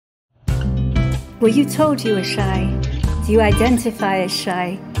Were you told you were shy? Do you identify as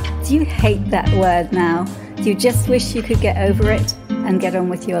shy? Do you hate that word now? Do you just wish you could get over it and get on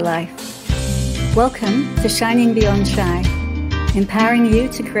with your life? Welcome to Shining Beyond Shy, empowering you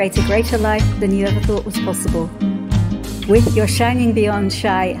to create a greater life than you ever thought was possible. With your Shining Beyond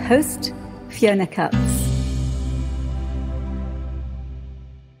Shy host, Fiona Cuts.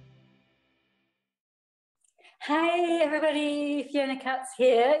 Hi everybody, Fiona Cuts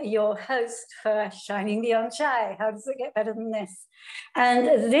here, your host for Shining Beyond Shy. How does it get better than this?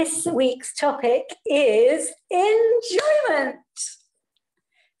 And this week's topic is enjoyment.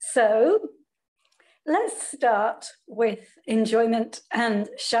 So let's start with enjoyment and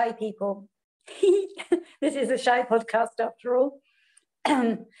shy people. This is a shy podcast after all.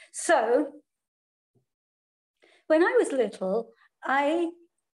 So when I was little, I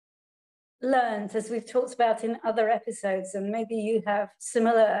learned, as we've talked about in other episodes, and maybe you have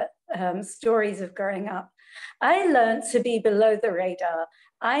similar stories of growing up, I learned to be below the radar.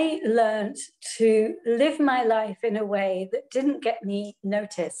 I learned to live my life in a way that didn't get me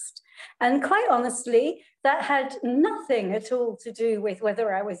noticed. And quite honestly, that had nothing at all to do with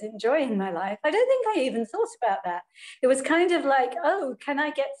whether I was enjoying my life. I don't think I even thought about that. It was kind of like, oh, can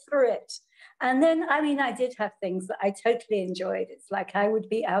I get through it? And then, I mean, I did have things that I totally enjoyed. It's like I would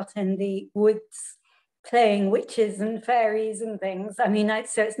be out in the woods playing witches and fairies and things. I mean,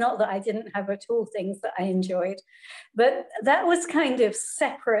 so it's not that I didn't have at all things that I enjoyed, but that was kind of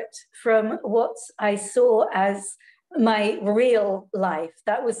separate from what I saw as my real life.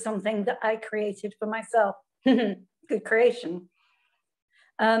 That was something that I created for myself. Good creation.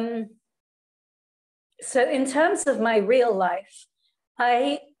 So in terms of my real life,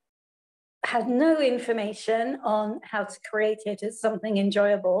 I had no information on how to create it as something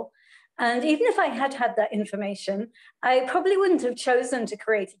enjoyable. And even if I had had that information, I probably wouldn't have chosen to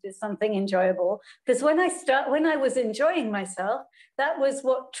create it as something enjoyable, because when I was enjoying myself, that was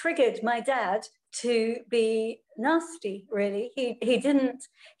what triggered my dad to be nasty, really. He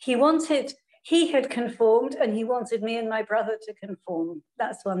had conformed and he wanted me and my brother to conform.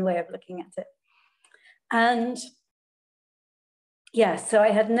 That's one way of looking at it. And yeah, so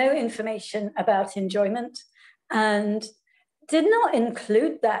I had no information about enjoyment and did not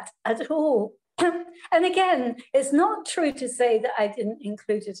include that at all. And again, it's not true to say that I didn't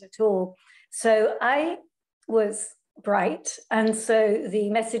include it at all. So I was bright. And so the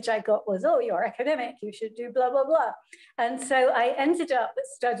message I got was, oh, you're academic, you should do blah, blah, blah. And so I ended up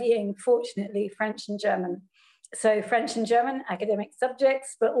studying, fortunately, French and German. So French and German, academic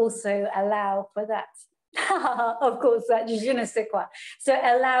subjects, but also allow for that. Of course, that je ne sais quoi. So it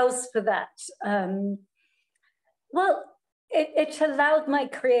allows for that. It allowed my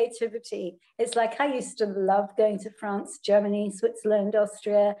creativity. It's like I used to love going to France, Germany, Switzerland,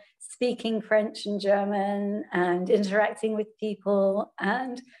 Austria, speaking French and German and interacting with people.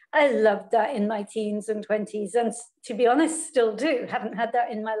 And I loved that in my teens and 20s. And to be honest, still do. Haven't had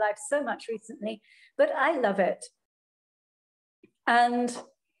that in my life so much recently, but I love it. And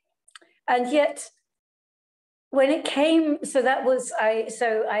yet, when it came, so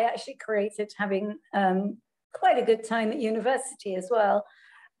I actually created having quite a good time at university as well.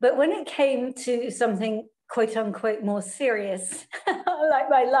 But when it came to something quote unquote more serious, like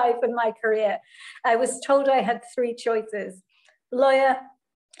my life and my career, I was told I had three choices: lawyer,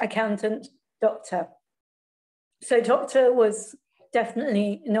 accountant, doctor. So doctor was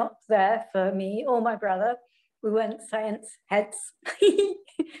definitely not there for me or my brother. We weren't science heads. We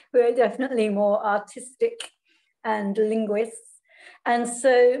were definitely more artistic and linguists. And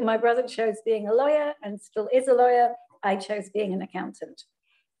so my brother chose being a lawyer and still is a lawyer. I chose being an accountant.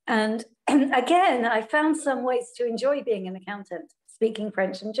 And again, I found some ways to enjoy being an accountant, speaking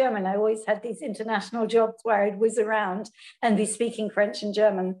French and German. I always had these international jobs where I'd whiz around and be speaking French and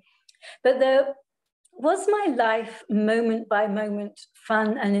German. But was my life moment by moment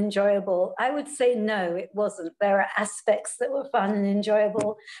fun and enjoyable? I would say no, it wasn't. There are aspects that were fun and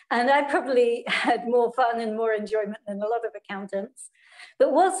enjoyable, and I probably had more fun and more enjoyment than a lot of accountants.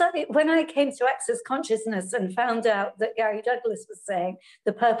 But when I came to Access Consciousness and found out that Gary Douglas was saying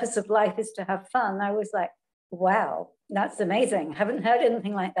the purpose of life is to have fun, I was like, wow, that's amazing. I haven't heard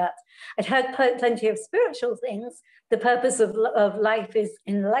anything like that. I'd heard plenty of spiritual things. The purpose of life is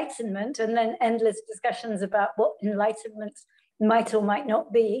enlightenment, and then endless discussions about what enlightenment might or might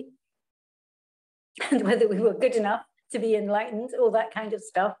not be, and whether we were good enough to be enlightened, all that kind of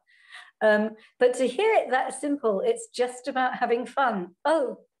stuff. But to hear it that simple, it's just about having fun.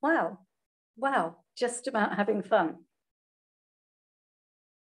 Oh, wow, just about having fun.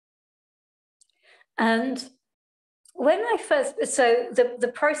 And when I first, so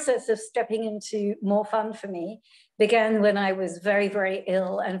the process of stepping into more fun for me began when I was very, very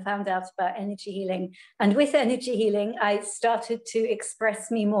ill and found out about energy healing. And with energy healing, I started to express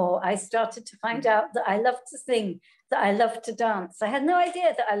me more. I started to find out that I loved to sing, that I loved to dance. I had no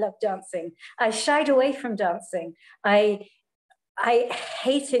idea that I loved dancing. I shied away from dancing. I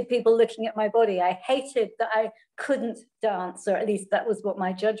hated people looking at my body. I hated that I couldn't dance, or at least that was what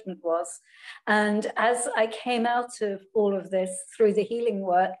my judgment was. And as I came out of all of this through the healing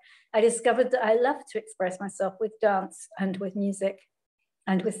work, I discovered that I loved to express myself with dance and with music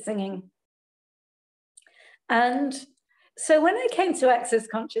and with singing. And so when I came to Access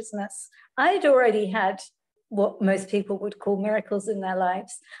Consciousness, I'd already had what most people would call miracles in their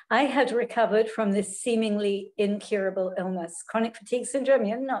lives. I had recovered from this seemingly incurable illness, chronic fatigue syndrome.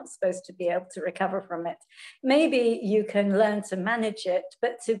 You're not supposed to be able to recover from it. Maybe you can learn to manage it,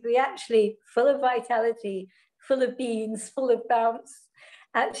 but to be actually full of vitality, full of beans, full of bounce,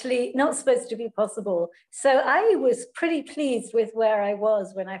 actually not supposed to be possible. So I was pretty pleased with where I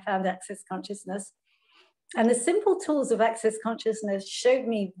was when I found Access Consciousness. And the simple tools of Access Consciousness showed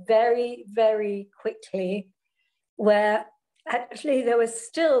me very, very quickly where actually there were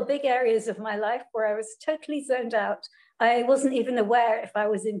still big areas of my life where I was totally zoned out. I wasn't even aware if I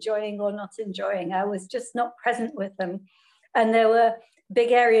was enjoying or not enjoying. I was just not present with them. And there were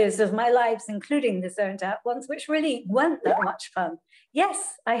big areas of my lives, including the zoned out ones, which really weren't that much fun.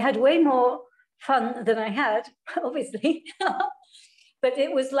 Yes, I had way more fun than I had, obviously, but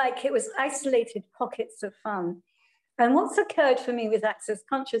it was like it was isolated pockets of fun. And what's occurred for me with Access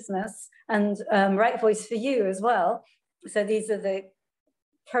Consciousness and Right Voice for You as well, so these are the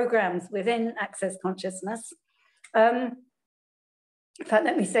programs within Access Consciousness. In fact,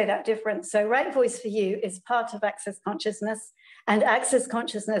 let me say that different. So Right Voice for You is part of Access Consciousness, and Access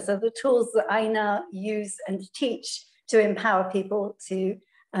Consciousness are the tools that I now use and teach to empower people to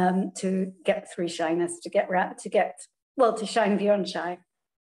get through shyness, to shine beyond shy.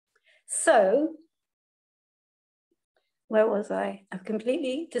 So, where was I? I've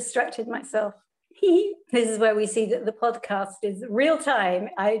completely distracted myself. This is where we see that the podcast is real time.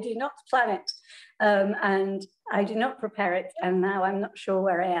 I do not plan it and I do not prepare it. And now I'm not sure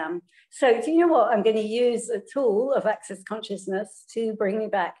where I am. So do you know what? I'm going to use a tool of Access Consciousness to bring me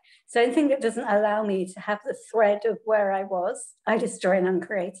back. So anything that doesn't allow me to have the thread of where I was, I destroy and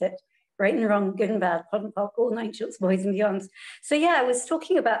uncreate it. Right and wrong, good and bad, pod and pock, all nine shorts, boys and beyonds. So yeah, I was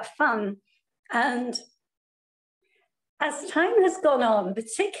talking about fun. And as time has gone on,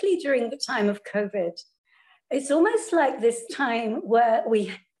 particularly during the time of COVID, it's almost like this time where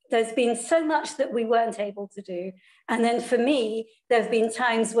there's been so much that we weren't able to do. And then for me, there's been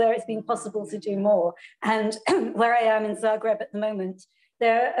times where it's been possible to do more. And where I am in Zagreb at the moment,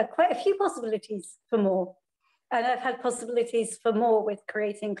 there are quite a few possibilities for more. And I've had possibilities for more with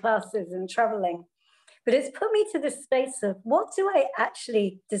creating classes and traveling. But it's put me to this space of, what do I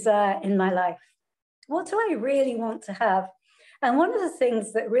actually desire in my life? What do I really want to have? And one of the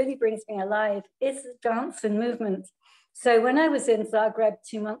things that really brings me alive is dance and movement. So when I was in Zagreb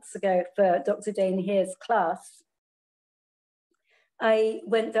 2 months ago for Dr. Dane Heer's class, I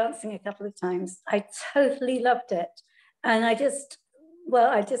went dancing a couple of times. I totally loved it. And I just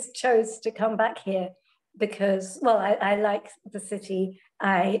chose to come back here because, well, I like the city.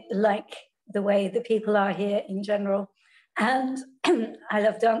 I like the way the people are here in general. And I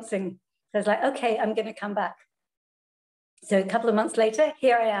love dancing. So I was like, okay, I'm going to come back. So a couple of months later,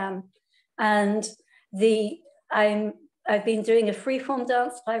 here I am. And I've been doing a freeform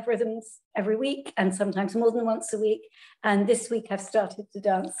dance, 5 rhythms every week, and sometimes more than once a week. And this week I've started to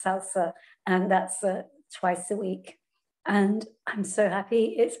dance salsa, and that's twice a week. And I'm so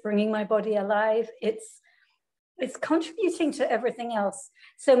happy. It's bringing my body alive. It's contributing to everything else.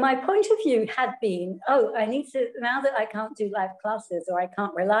 So my point of view had been, I need to, now that I can't do live classes or I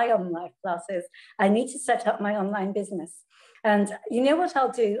can't rely on live classes, I need to set up my online business. And you know what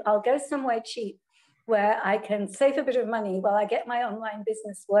I'll do? I'll go somewhere cheap where I can save a bit of money while I get my online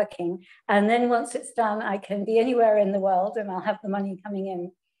business working. And then once it's done, I can be anywhere in the world and I'll have the money coming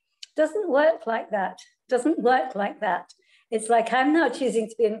in. Doesn't work like that. Doesn't work like that. It's like I'm now choosing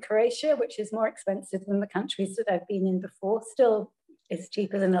to be in Croatia, which is more expensive than the countries that I've been in before. Still, it's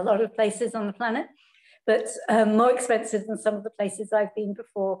cheaper than a lot of places on the planet, but more expensive than some of the places I've been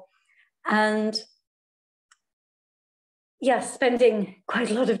before. And yeah, spending quite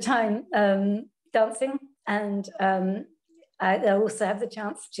a lot of time dancing. And I also have the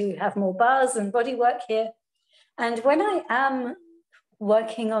chance to have more bars and body work here. And when I am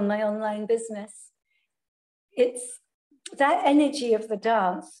working on my online business, it's that energy of the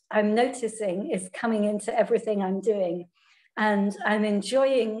dance, I'm noticing, is coming into everything I'm doing. And I'm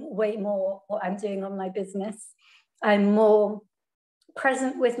enjoying way more what I'm doing on my business. I'm more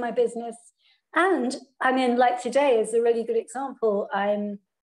present with my business. And I mean, like today is a really good example. I'm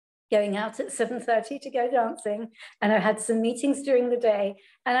going out at 7:30 to go dancing, and I had some meetings during the day,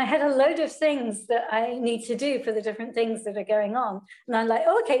 and I had a load of things that I need to do for the different things that are going on. And I'm like,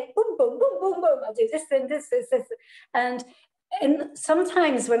 oh, okay, boom, boom, boom, boom, boom, I'll do this, then this. And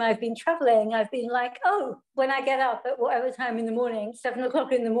sometimes when I've been traveling, I've been like, oh, when I get up at whatever time in the morning, 7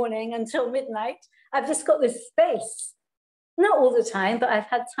 o'clock in the morning until midnight, I've just got this space. Not all the time, but I've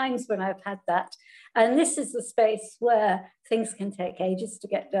had times when I've had that. And this is the space where things can take ages to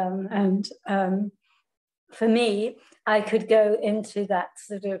get done. And for me, I could go into that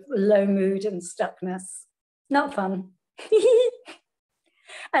sort of low mood and stuckness. Not fun.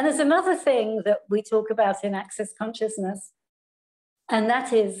 And there's another thing that we talk about in Access Consciousness, and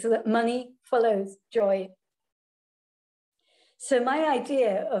that is that money follows joy. So my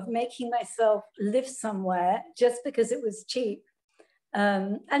idea of making myself live somewhere just because it was cheap,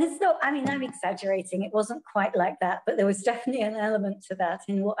 and it's not, I mean, I'm exaggerating, it wasn't quite like that, but there was definitely an element to that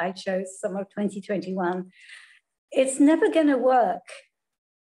in what I chose summer of 2021. It's never going to work.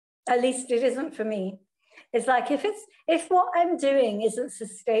 At least it isn't for me. It's like if what I'm doing isn't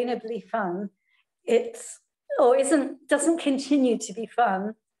sustainably fun, doesn't continue to be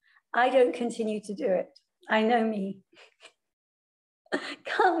fun, I don't continue to do it. I know me.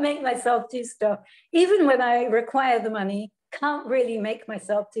 Can't make myself do stuff. Even when I require the money, can't really make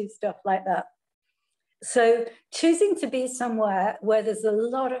myself do stuff like that. So choosing to be somewhere where there's a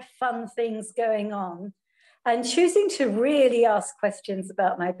lot of fun things going on, and choosing to really ask questions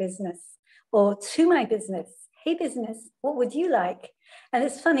about my business or to my business. Hey business, what would you like? And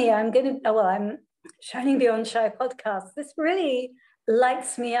it's funny, I'm Shining Beyond Shy podcast. This really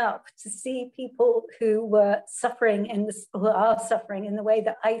lights me up to see people who were suffering who are suffering in the way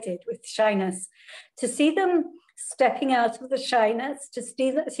that I did with shyness, to see them stepping out of the shyness, to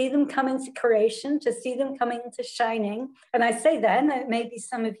see them come into creation, to see them coming into shining. And I say then, there may be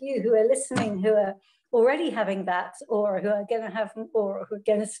some of you who are listening who are already having that, or who are going to have, or who are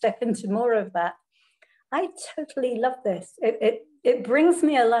going to step into more of that. I totally love this. It brings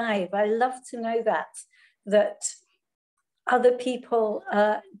me alive. I love to know that other people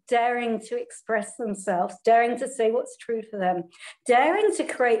are daring to express themselves, daring to say what's true for them, daring to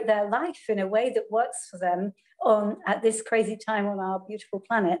create their life in a way that works for them at this crazy time on our beautiful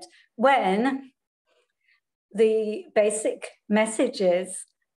planet, when the basic message is,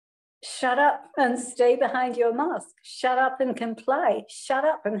 shut up and stay behind your mask, shut up and comply, shut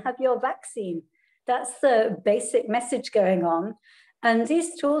up and have your vaccine. That's the basic message going on. And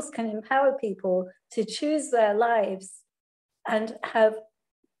these tools can empower people to choose their lives and have,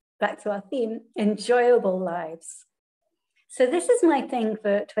 back to our theme, enjoyable lives. So this is my thing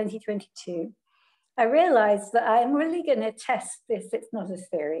for 2022. I realized that I'm really going to test this. It's not a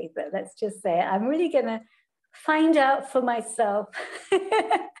theory, but let's just say I'm really going to find out for myself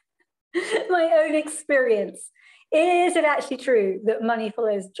my own experience. Is it actually true that money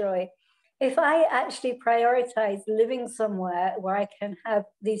follows joy? If I actually prioritize living somewhere where I can have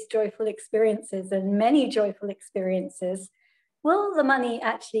these joyful experiences, and many joyful experiences, will the money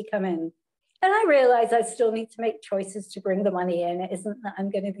actually come in? And I realize I still need to make choices to bring the money in. It isn't that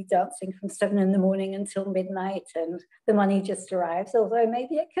I'm going to be dancing from 7 in the morning until midnight and the money just arrives, although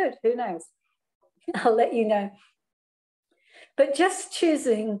maybe it could, who knows? I'll let you know. But just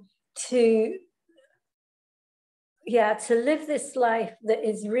choosing to live this life that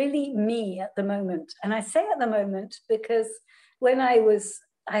is really me at the moment. And I say at the moment because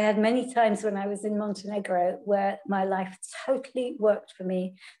I had many times when I was in Montenegro where my life totally worked for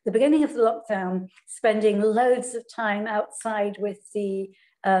me. The beginning of the lockdown, spending loads of time outside with the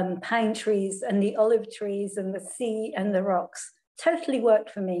pine trees and the olive trees and the sea and the rocks, totally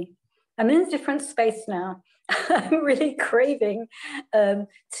worked for me. I'm in a different space now. I'm really craving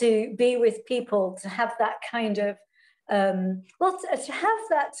to be with people, to have that kind of, to have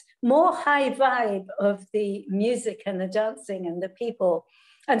that more high vibe of the music and the dancing and the people.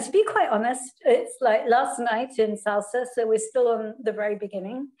 And to be quite honest, it's like last night in salsa, so we're still on the very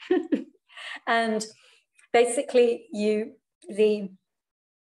beginning. And basically the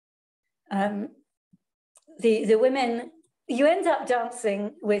women, you end up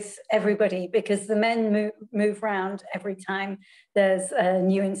dancing with everybody because the men move around every time there's a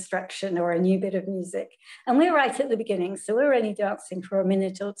new instruction or a new bit of music. And we're right at the beginning, so we're only dancing for a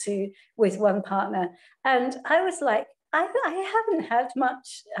minute or two with one partner. And I was like, I haven't had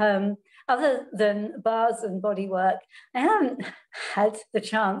much other than bars and body work. I haven't had the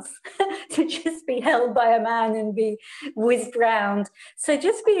chance to just be held by a man and be whizzed round. So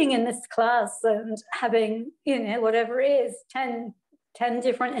just being in this class and having, you know, whatever it is, 10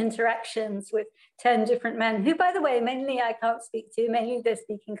 different interactions with 10 different men, who, by the way, mainly I can't speak to, mainly they're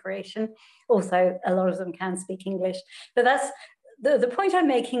speaking Croatian. Also, a lot of them can speak English. But that's the point I'm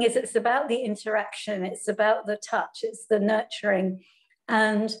making, is it's about the interaction, it's about the touch, it's the nurturing.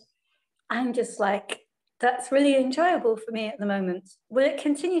 And I'm just like, that's really enjoyable for me at the moment. Will it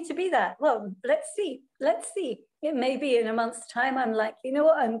continue to be that? Well, let's see. Let's see. It may be in a month's time, I'm like, you know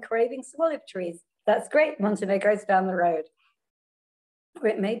what, I'm craving some olive trees. That's great. Montenegro's down the road. Or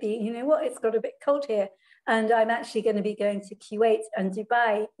it may be, you know what, it's got a bit cold here, and I'm actually going to be going to Kuwait and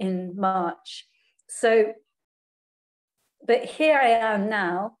Dubai in March. So, but here I am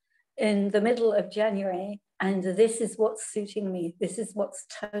now in the middle of January, and this is what's suiting me. This is what's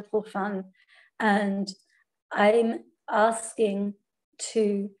total fun. And I'm asking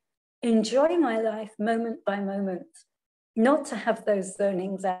to enjoy my life moment by moment, not to have those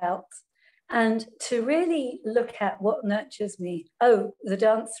zonings out, and to really look at what nurtures me. Oh, the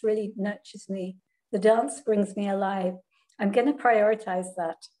dance really nurtures me. The dance brings me alive. I'm going to prioritize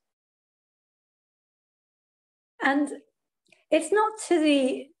that. And it's not to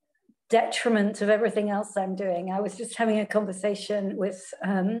the detriment of everything else I'm doing. I was just having a conversation with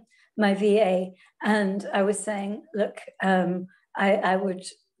my VA, and I was saying, look, I would,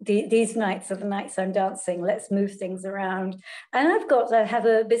 these nights are the nights I'm dancing, let's move things around. And I have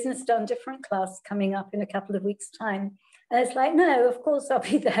a business done different class coming up in a couple of weeks' time. And it's like, no, of course I'll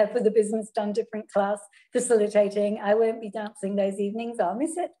be there for the business done different class facilitating. I won't be dancing those evenings. I'll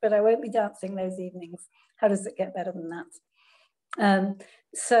miss it, but I won't be dancing those evenings. How does it get better than that?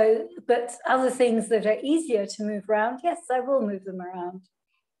 But other things that are easier to move around, yes, I will move them around.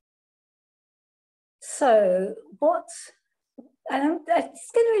 So and I'm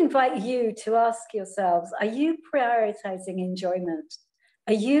just going to invite you to ask yourselves, are you prioritizing enjoyment?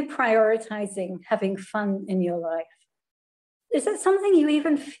 Are you prioritizing having fun in your life? Is it something you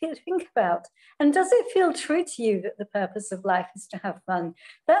even think about? And does it feel true to you that the purpose of life is to have fun?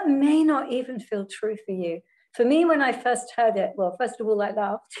 That may not even feel true for you. For me, when I first heard it, well, first of all, I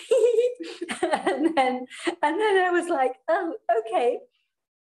laughed. and then I was like, oh, okay.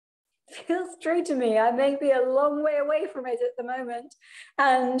 Feels true to me. I may be a long way away from it at the moment.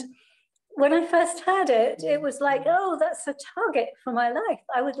 And when I first heard it, it was like, oh, that's a target for my life.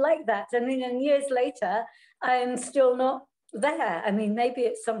 I would like that. And then years later, I'm still not there. I mean, maybe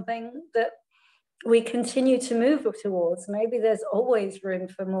it's something that we continue to move towards. Maybe there's always room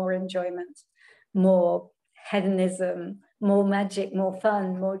for more enjoyment, more hedonism, more magic, more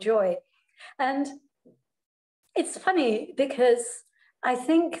fun, more joy. And it's funny because I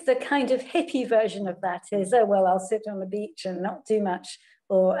think the kind of hippie version of that is, oh, well, I'll sit on the beach and not do much.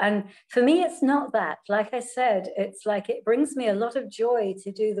 And for me, it's not that. Like I said, it's like it brings me a lot of joy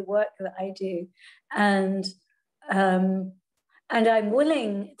to do the work that I do. And I'm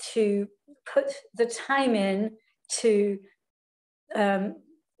willing to put the time in to,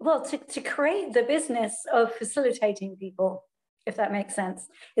 to create the business of facilitating people, if that makes sense.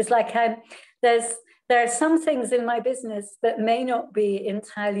 It's like there are some things in my business that may not be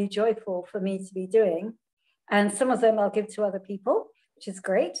entirely joyful for me to be doing. And some of them I'll give to other people, which is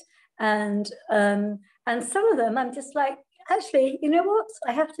great. And some of them I'm just like, actually, you know what?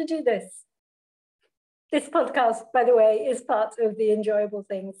 I have to do this. This podcast, by the way, is part of the enjoyable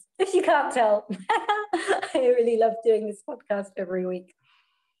things. If you can't tell, I really love doing this podcast every week.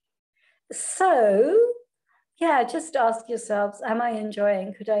 So, yeah, just ask yourselves, am I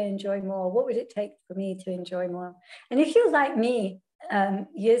enjoying? Could I enjoy more? What would it take for me to enjoy more? And if you're like me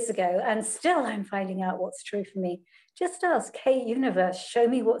years ago, and still I'm finding out what's true for me, just ask, hey, universe, show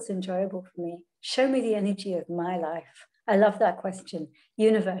me what's enjoyable for me. Show me the energy of my life. I love that question.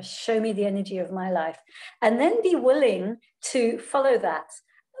 Universe, show me the energy of my life. And then be willing to follow that.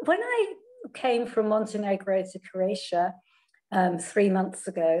 When I came from Montenegro to Croatia, 3 months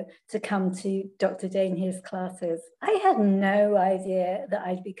ago to come to Dr. Dane's classes, I had no idea that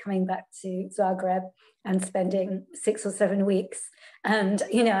I'd be coming back to Zagreb and spending 6 or 7 weeks. And,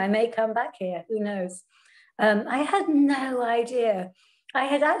 you know, I may come back here, who knows? I had no idea. I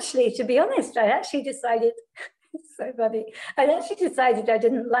had actually, to be honest, I actually decided, it's so funny, I actually decided I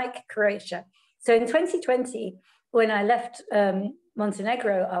didn't like Croatia. So in 2020, when I left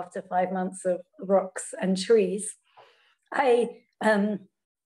Montenegro after 5 months of rocks and trees, I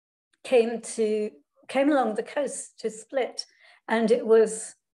came along the coast to Split, and it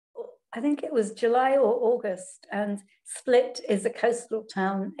was I think it was July or August, and Split is a coastal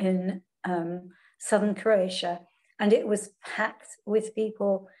town in southern Croatia, and it was packed with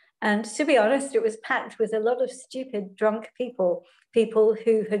people. And to be honest, it was packed with a lot of stupid drunk people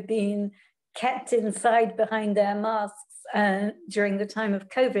who had been kept inside behind their masks during the time of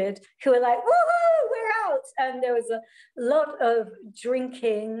COVID, who were like, woohoo, we're out. And there was a lot of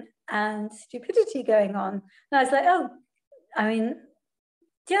drinking and stupidity going on. And I was like, oh, I mean,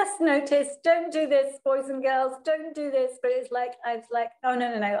 just notice, don't do this, boys and girls, don't do this. But it's like, I was like, oh,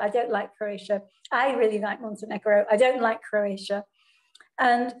 no, I don't like Croatia. I really like Montenegro. I don't like Croatia.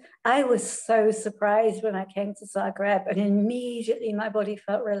 And I was so surprised when I came to Zagreb, and immediately my body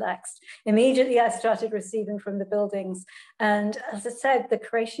felt relaxed. Immediately I started receiving from the buildings. And as I said, the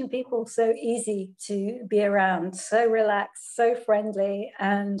Croatian people, so easy to be around, so relaxed, so friendly.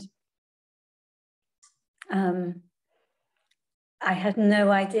 And I had no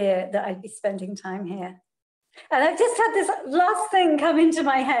idea that I'd be spending time here. And I've just had this last thing come into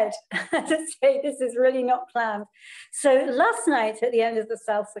my head to say this is really not planned. So last night at the end of the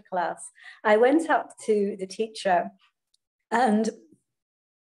salsa class, I went up to the teacher, and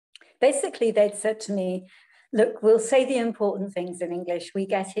basically they'd said to me, look, we'll say the important things in English. We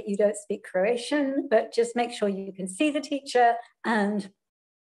get it, you don't speak Croatian, but just make sure you can see the teacher, and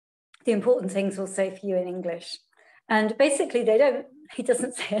the important things we'll say for you in English. And basically he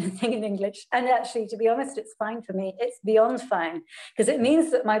doesn't say anything in English. And actually, to be honest, it's fine for me. It's beyond fine, because it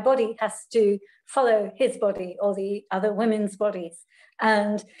means that my body has to follow his body or the other women's bodies.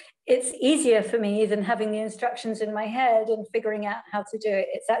 And it's easier for me than having the instructions in my head and figuring out how to do it.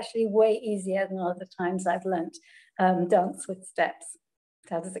 It's actually way easier than other times I've learnt dance with steps.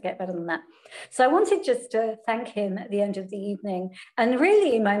 How does it get better than that? So I wanted just to thank him at the end of the evening. And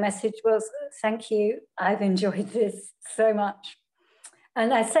really my message was, thank you, I've enjoyed this so much.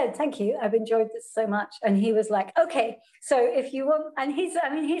 And I said, thank you, I've enjoyed this so much. And he was like, okay, so if you want, and he's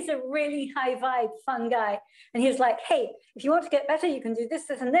a really high vibe, fun guy. And he was like, hey, if you want to get better, you can do this,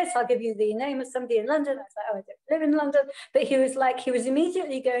 this, and this. I'll give you the name of somebody in London. I was like, oh, I don't live in London. But he was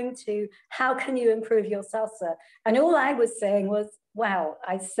immediately going to, how can you improve your salsa? And all I was saying was, wow,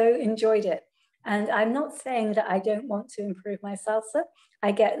 I so enjoyed it. And I'm not saying that I don't want to improve my salsa.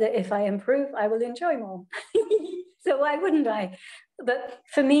 I get that if I improve, I will enjoy more. So why wouldn't I? But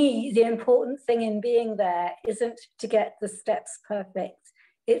for me, the important thing in being there isn't to get the steps perfect.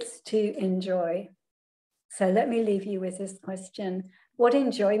 It's to enjoy. So let me leave you with this question. What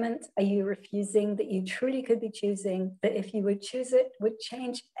enjoyment are you refusing that you truly could be choosing, that if you would choose it, would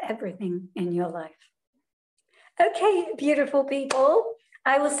change everything in your life? Okay, beautiful people.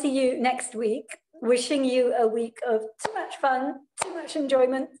 I will see you next week. Wishing you a week of too much fun, too much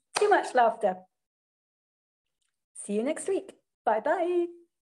enjoyment, too much laughter. See you next week. Bye-bye.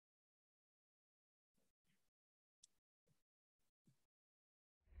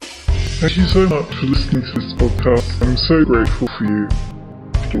 Thank you so much for listening to this podcast. I'm so grateful for you.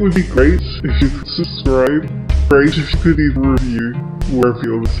 It would be great if you could subscribe. Great if you could even review wherever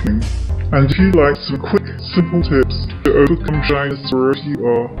you're listening. And if you'd like some quick, simple tips to overcome shyness wherever you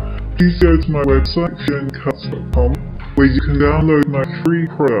are, please go to my website, fionacuts.com, where you can download my free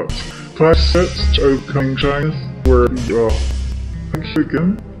product, 5 Steps to Overcoming Shyness wherever you are. Thank you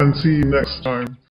again, and see you next time.